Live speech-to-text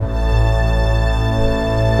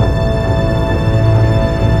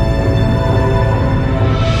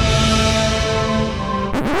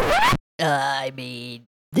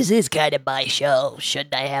This is kind of my show.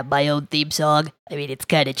 Shouldn't I have my own theme song? I mean, it's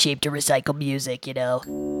kind of cheap to recycle music, you know?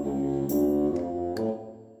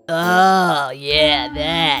 Oh, yeah,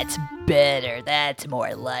 that's better. That's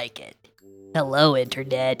more like it. Hello,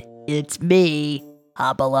 Internet. It's me,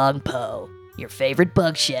 Hopalong Poe, your favorite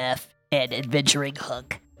bug chef and adventuring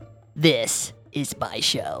hunk. This is my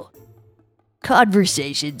show.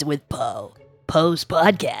 Conversations with Poe, Poe's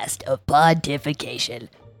podcast of pontification.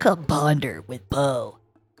 Come ponder with Poe.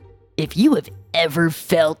 If you have ever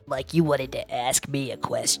felt like you wanted to ask me a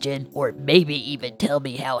question, or maybe even tell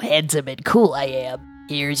me how handsome and cool I am,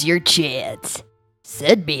 here's your chance.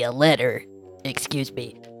 Send me a letter,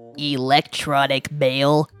 electronic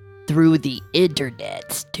mail, through the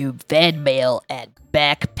internets to fanmail at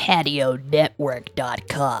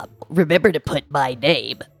backpationetwork.com. Remember to put my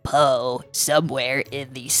name, Poe, somewhere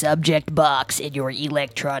in the subject box in your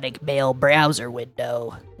electronic mail browser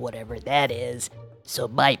window, whatever that is, so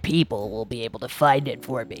my people will be able to find it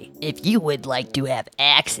for me. If you would like to have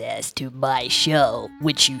access to my show,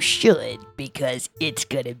 which you should because it's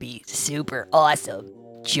gonna be super awesome,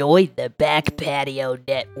 join the Back Patio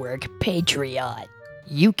Network Patreon.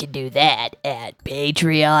 You can do that at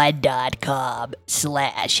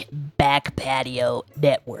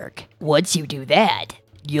patreon.com/backpationetwork. Once you do that,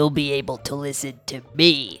 you'll be able to listen to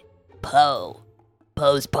me, Poe.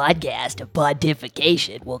 Poe's podcast of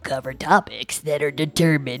pontification will cover topics that are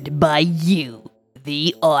determined by you,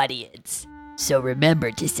 the audience. So remember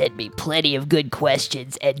to send me plenty of good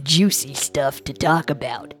questions and juicy stuff to talk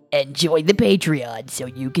about. And join the Patreon so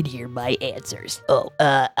you can hear my answers.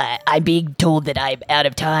 I'm being told that I'm out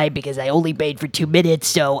of time because I only made for 2 minutes,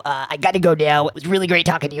 so I gotta go now. It was really great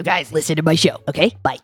talking to you guys. Listen to my show, okay? Bye.